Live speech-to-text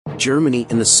Germany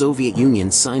and the Soviet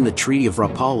Union signed the Treaty of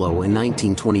Rapallo in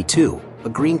 1922,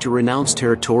 agreeing to renounce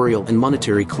territorial and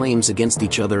monetary claims against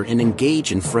each other and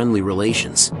engage in friendly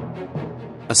relations.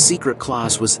 A secret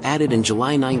clause was added in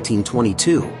July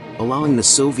 1922, allowing the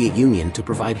Soviet Union to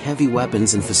provide heavy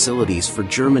weapons and facilities for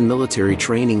German military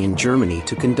training in Germany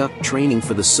to conduct training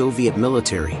for the Soviet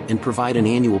military and provide an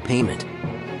annual payment.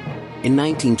 In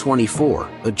 1924,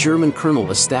 a German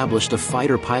colonel established a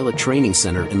fighter pilot training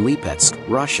center in Lipetsk,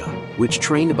 Russia, which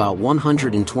trained about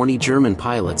 120 German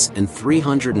pilots and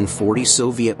 340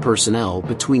 Soviet personnel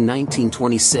between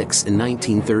 1926 and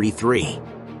 1933.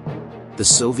 The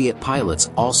Soviet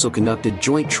pilots also conducted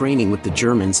joint training with the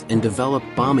Germans and developed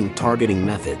bombing targeting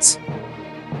methods.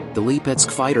 The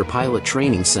Lipetsk Fighter Pilot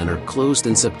Training Center closed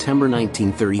in September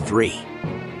 1933.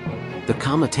 The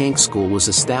Kama Tank School was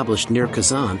established near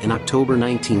Kazan in October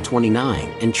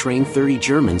 1929 and trained 30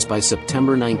 Germans by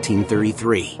September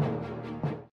 1933.